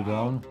continue to go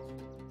down.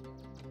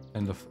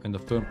 End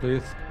of turn,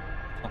 please.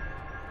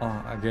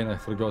 Again, I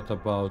forgot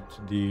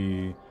about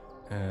the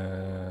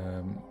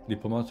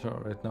diplomat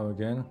right now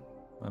again.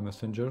 My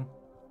messenger.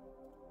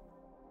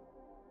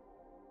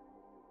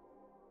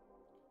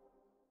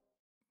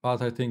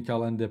 But I think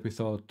I'll end the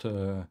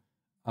episode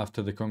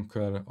after the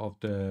conquer of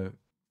the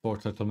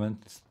port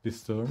settlement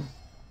this turn.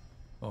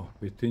 Oh,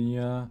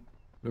 Bithynia.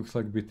 Looks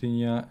like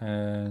Bithynia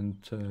and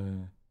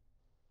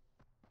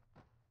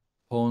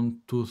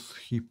Pontus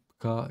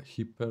Heraclea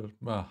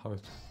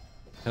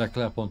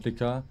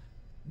Pontica.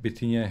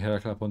 Bithynia and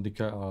Heraclea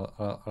Pontica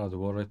are at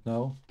war right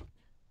now.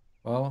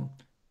 Well,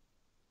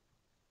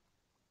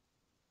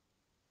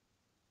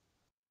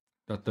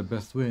 that's the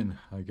best win,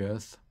 I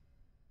guess.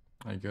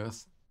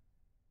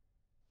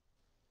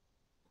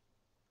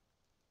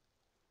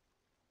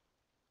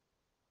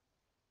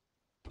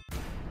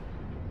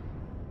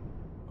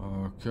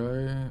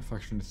 Okay,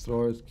 faction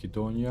destroyed,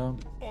 Kidonia.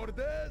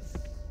 Orders.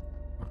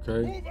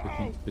 Okay,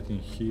 getting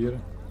here.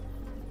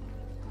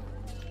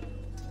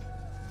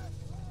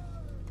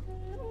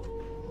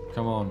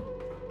 Come on.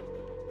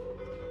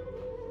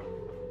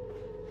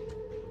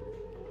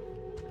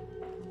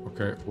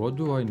 Okay, what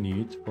do I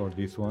need for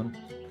this one?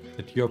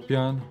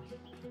 Ethiopian.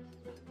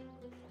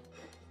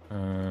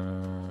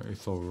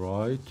 It's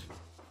alright.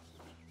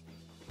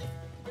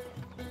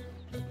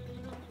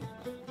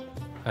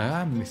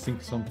 I'm missing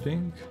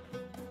something.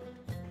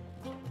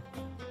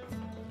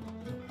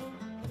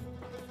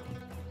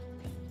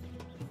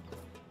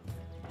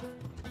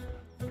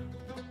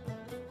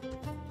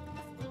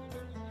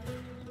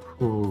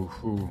 Ooh.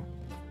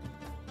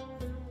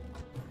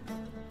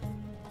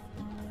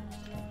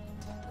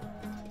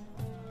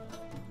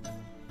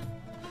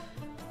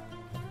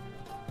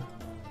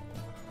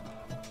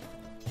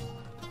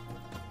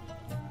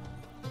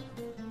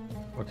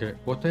 Okay,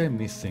 what am I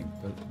missing?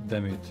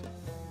 Damn it.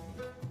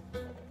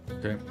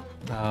 Okay.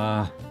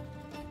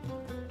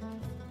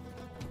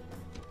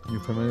 New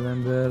family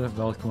member,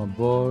 welcome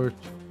aboard.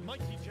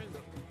 Mighty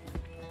general.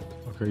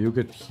 Okay, you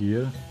get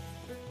here.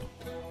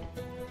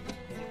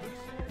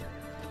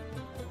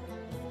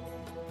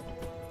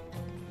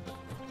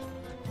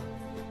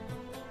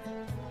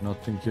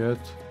 Nothing yet.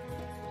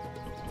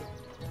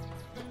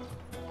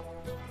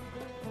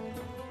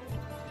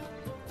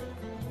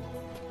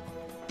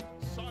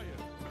 Sire.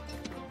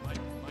 My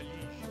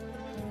liege.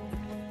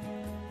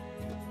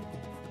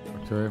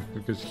 Okay,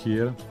 you get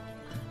here.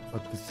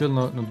 But it's still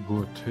not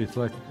good. It's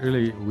like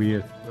really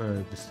weird,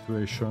 the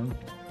situation.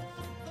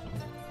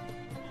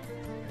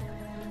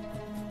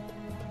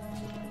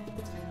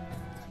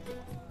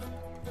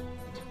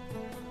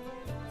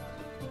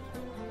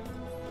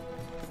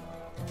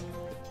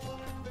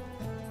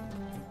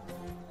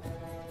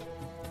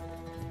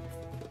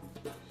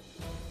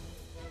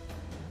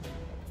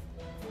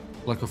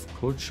 Lack of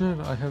culture?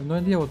 I have no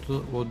idea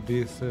what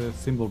this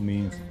symbol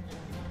means.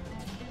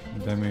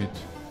 Damn it.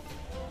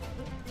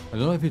 I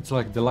don't know if it's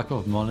like the lack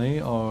of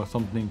money or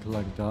something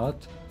like that.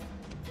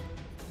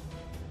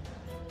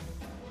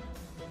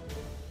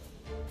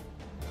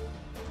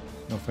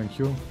 No, thank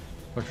you.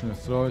 Faction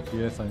destroyed.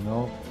 Yes, I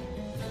know.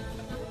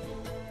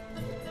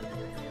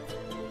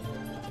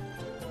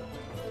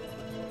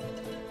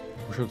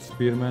 Push out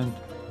spearman.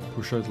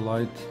 Push out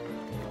light.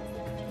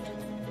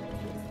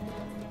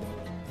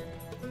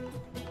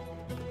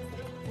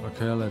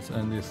 Okay, let's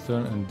end this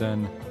turn and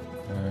then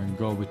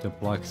go with the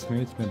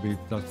blacksmith. Maybe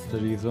that's the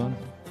reason.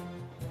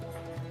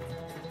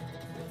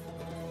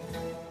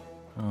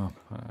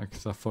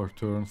 Extra 4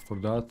 turns for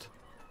that,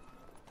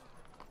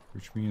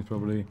 which means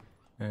probably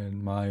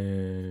my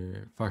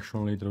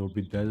faction leader will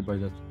be dead by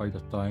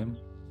that time.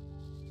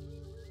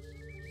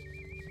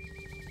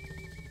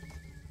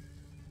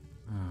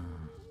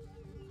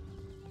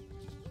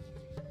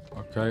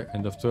 Okay,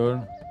 end of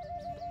turn.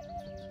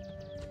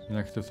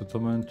 Inactive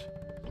settlement.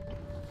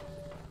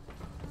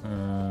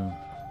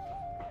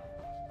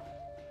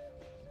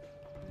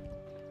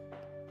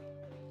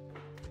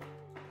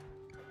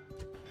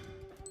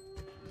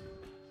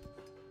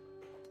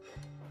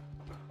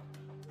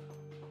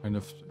 Kind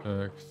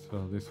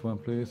of this one,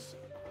 please.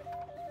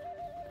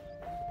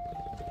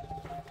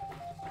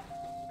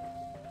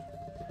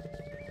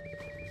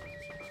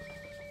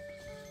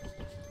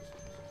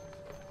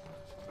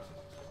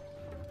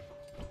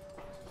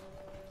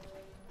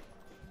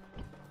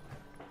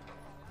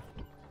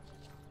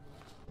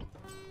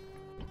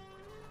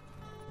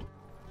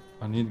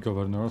 I need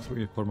governors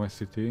for my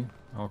city.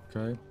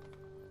 Okay.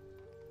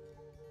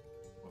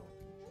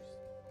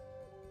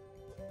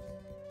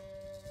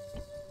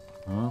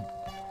 Huh?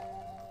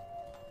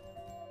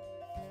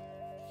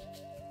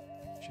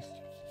 Just...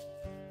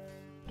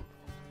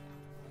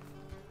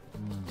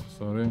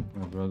 sorry,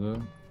 my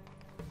brother.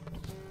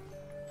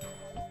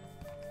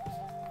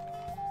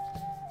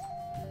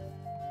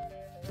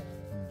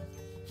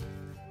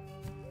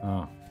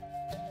 Ah.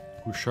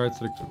 Kushites,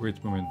 wait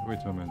a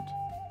moment.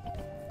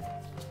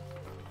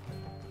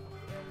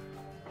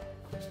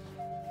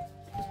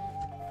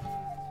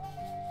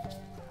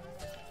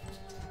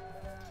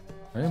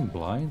 I am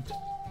blind.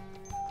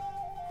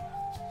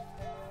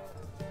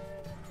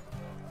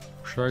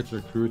 Kushite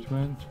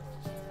recruitment.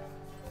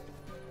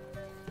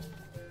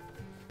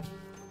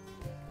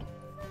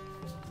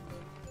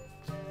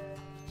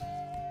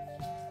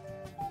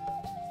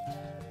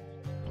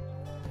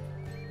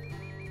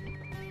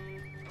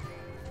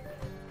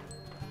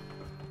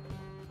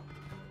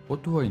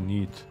 What do I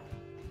need?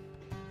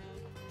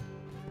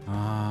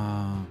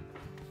 Ah.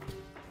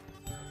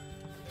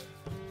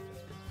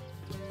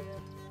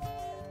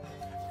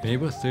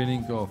 Enable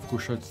training of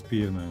Kushite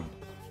Spearmen.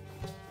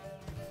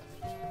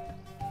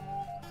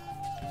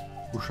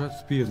 Kushite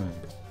Spearmen.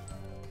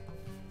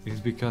 Is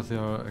it because they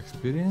are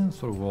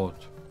experienced or what?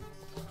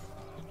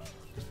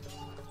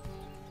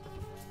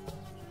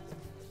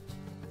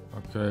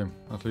 Okay,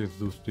 at least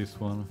do this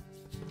one.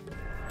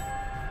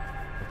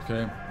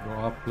 Okay, go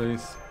up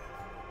please.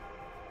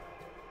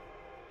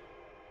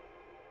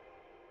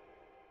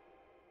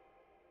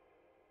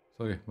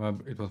 Sorry,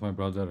 it was my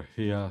brother.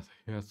 He has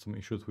some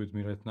issues with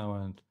me right now,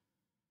 and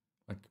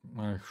like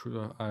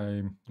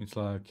it's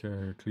like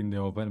clean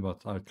the oven,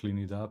 but I'll clean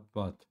it up.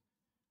 But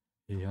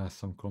he has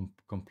some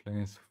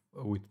complaints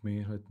with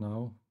me right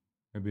now.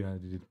 Maybe I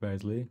did it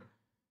badly.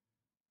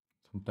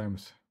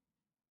 Sometimes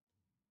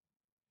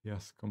he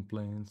has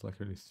complaints, like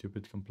really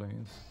stupid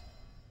complaints.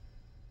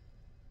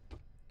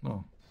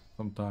 No,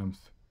 sometimes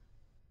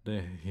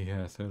he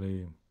has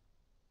really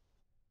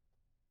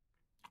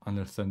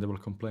understandable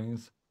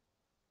complaints.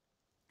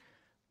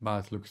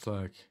 But it looks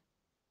like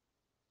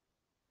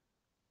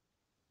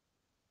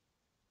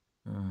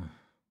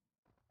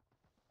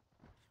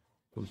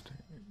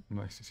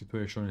my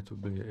situation, it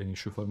would be an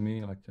issue for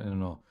me. Like I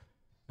don't know,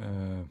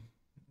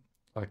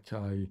 like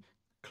I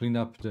clean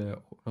up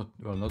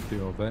not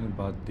the oven,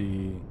 but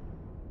the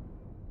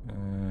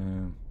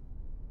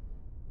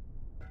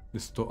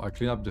stove. I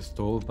clean up the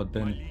stove, but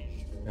then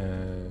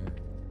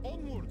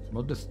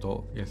not the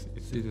stove. Yes,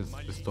 it is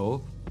the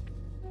stove.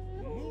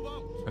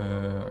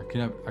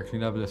 I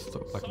clean up the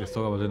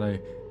stove, but then I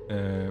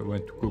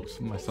went to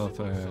cook myself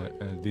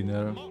a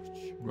dinner.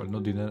 Well,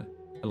 not dinner,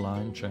 a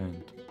lunch,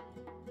 and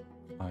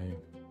I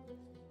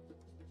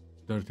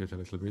dirtied it a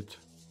little bit.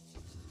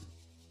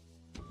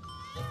 So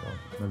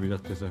maybe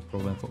that is a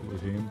problem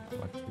with him.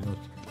 Like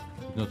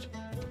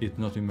it's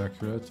not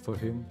immaculate for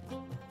him.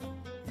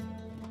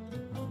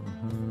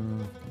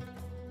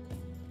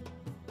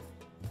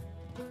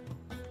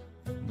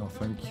 No,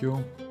 thank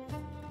you.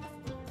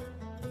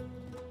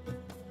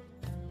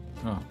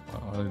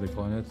 I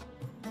decline it.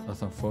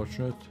 That's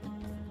unfortunate.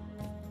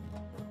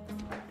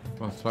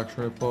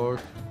 Construction report.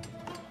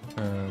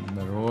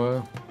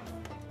 Meroe.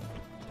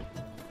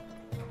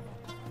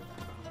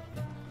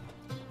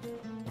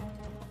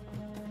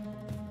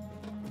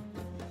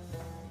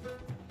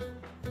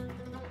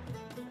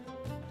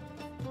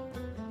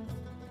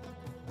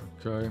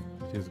 Okay,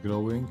 it is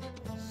growing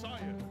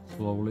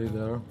slowly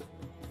there.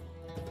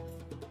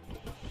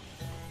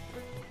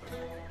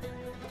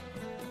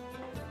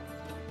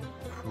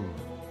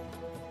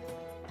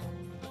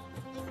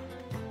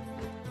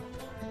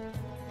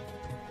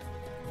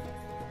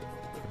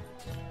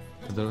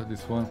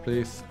 This one,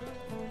 please.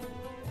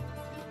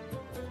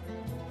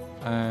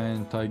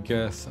 And I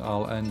guess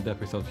I'll end the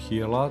episode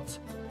here, lads.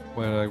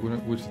 We're in a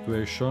good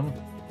situation.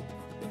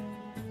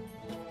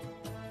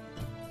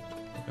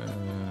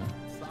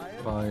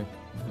 5,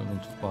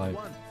 not 5.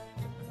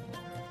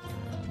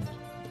 And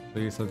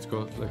please, let's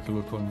go take a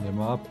look on the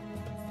map.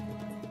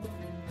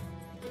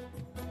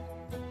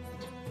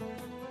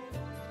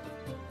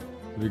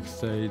 Big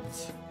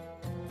states.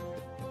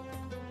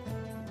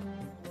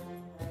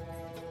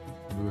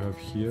 We have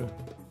here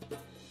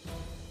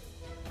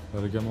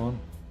Pergamon,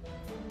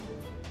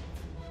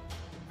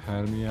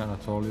 Hermia,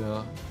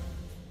 Anatolia,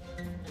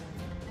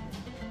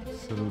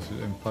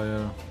 Seleucid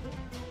Empire.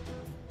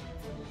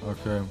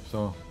 Okay,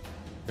 so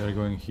we are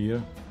going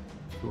here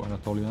to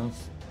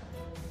Anatolians.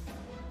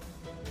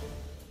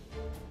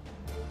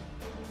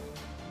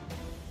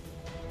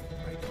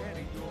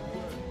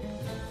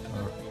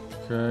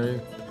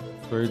 Okay,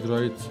 trade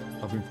rates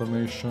of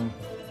information.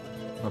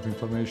 Map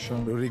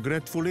information.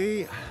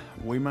 Regretfully,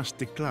 we must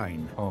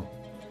decline. Oh,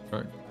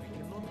 okay. I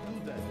cannot do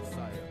that,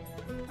 sire.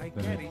 I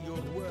Then- carry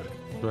your word.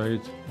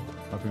 Great.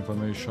 Map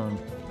information.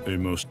 A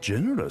most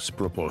generous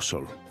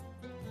proposal.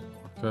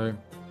 Okay.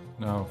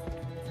 Now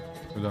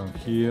go down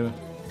here.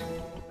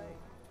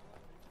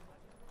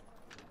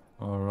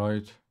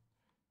 Alright.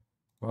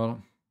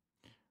 Well,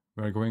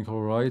 we're going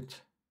all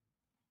right.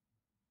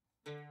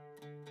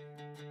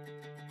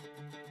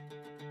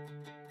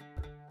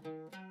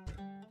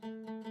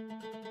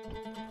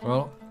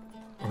 Well,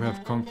 we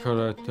have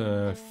conquered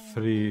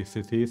 3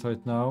 cities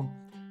right now.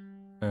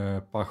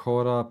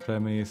 Pachora,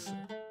 Premnis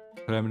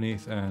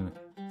and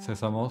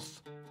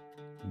Sesamos.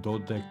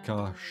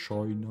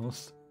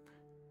 Dodekashoinos.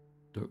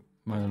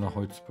 I don't know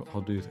how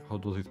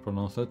does it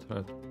pronounce it.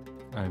 Right?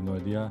 I have no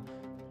idea.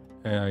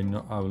 I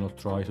will not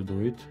try to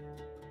do it.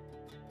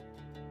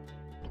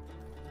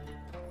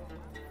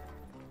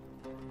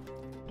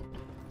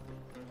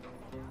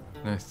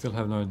 I still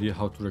have no idea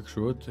how to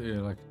recruit.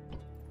 Like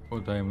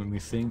what I am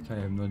missing. I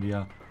have no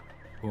idea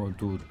what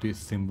do this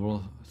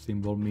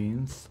symbol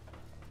means.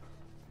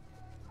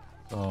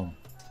 So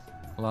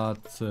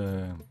let's.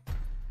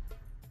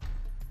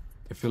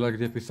 If you like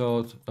the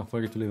episode, don't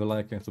forget to leave a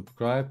like and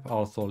subscribe.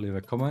 Also leave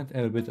a comment.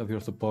 Every bit of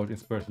your support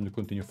inspires me to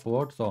continue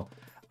forward. So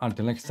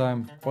until next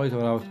time,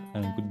 PolyTovar out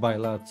and goodbye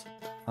lads.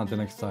 Until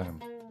next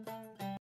time.